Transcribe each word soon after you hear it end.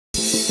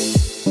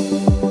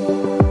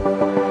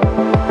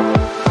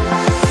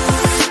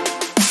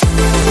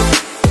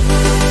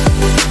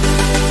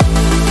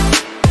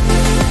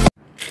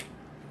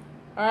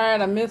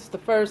Alright, I missed the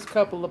first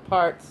couple of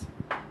parts.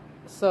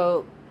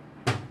 So,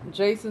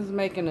 Jason's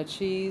making a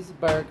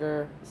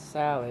cheeseburger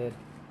salad.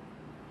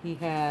 He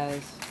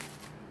has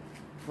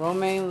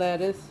romaine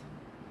lettuce.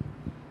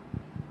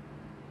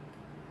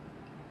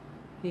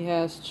 He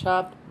has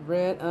chopped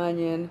red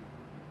onion,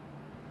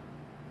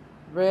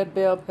 red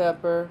bell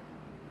pepper,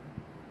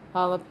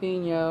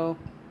 jalapeno.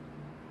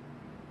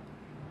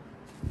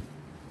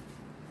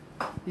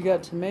 You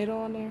got tomato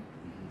on there?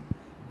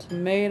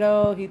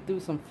 Tomato. He threw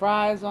some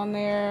fries on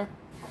there.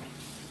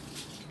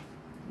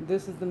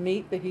 This is the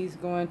meat that he's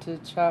going to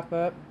chop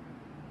up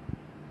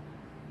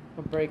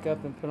or break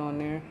up and put on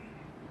there.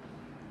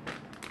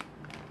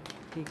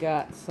 He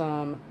got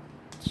some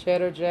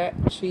Cheddar Jack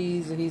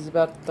cheese that he's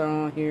about to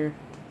throw on here.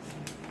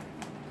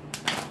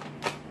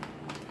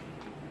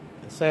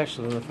 It's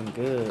actually looking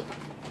good.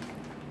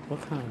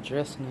 What kind of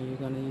dressing are you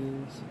going to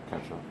use?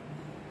 Ketchup.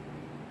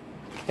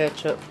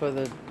 Ketchup for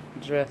the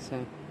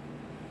dressing.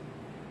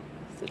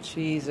 It's the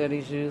cheese that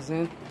he's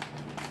using.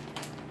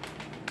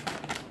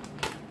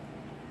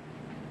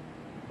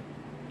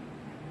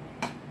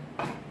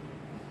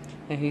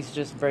 And he's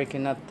just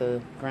breaking up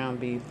the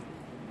ground beef.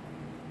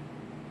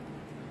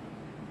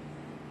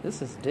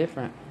 This is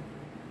different.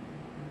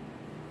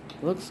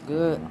 Looks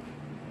good.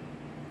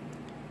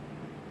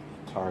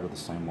 Tired of the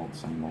same old,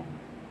 same old.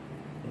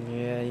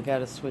 Yeah, you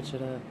gotta switch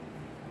it up.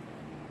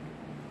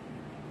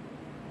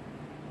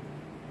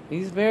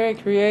 He's very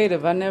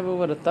creative. I never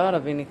would have thought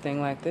of anything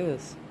like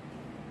this.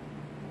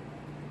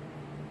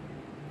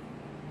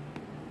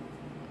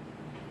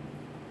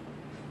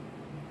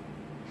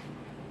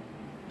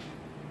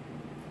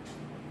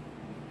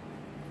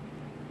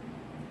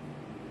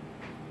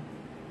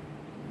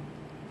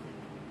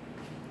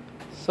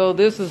 So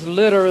this is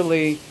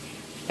literally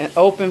an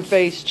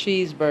open-faced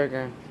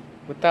cheeseburger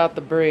without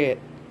the bread.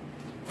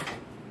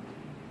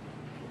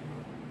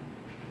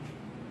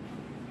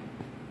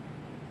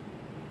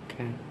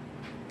 Okay.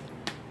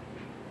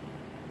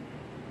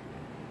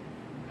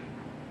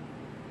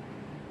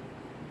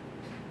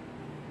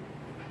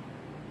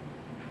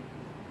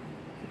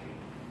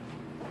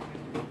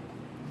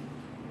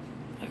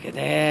 Look at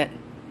that.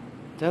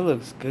 That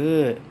looks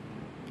good.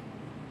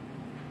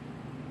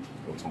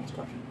 What's on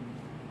scratch?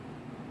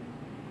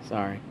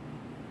 Sorry.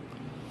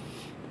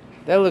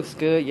 That looks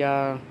good,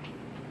 y'all.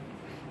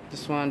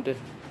 Just wanted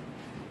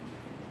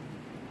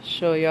to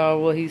show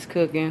y'all what he's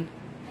cooking.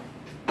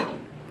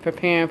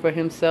 Preparing for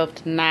himself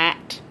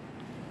tonight.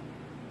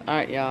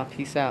 Alright, y'all.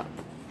 Peace out.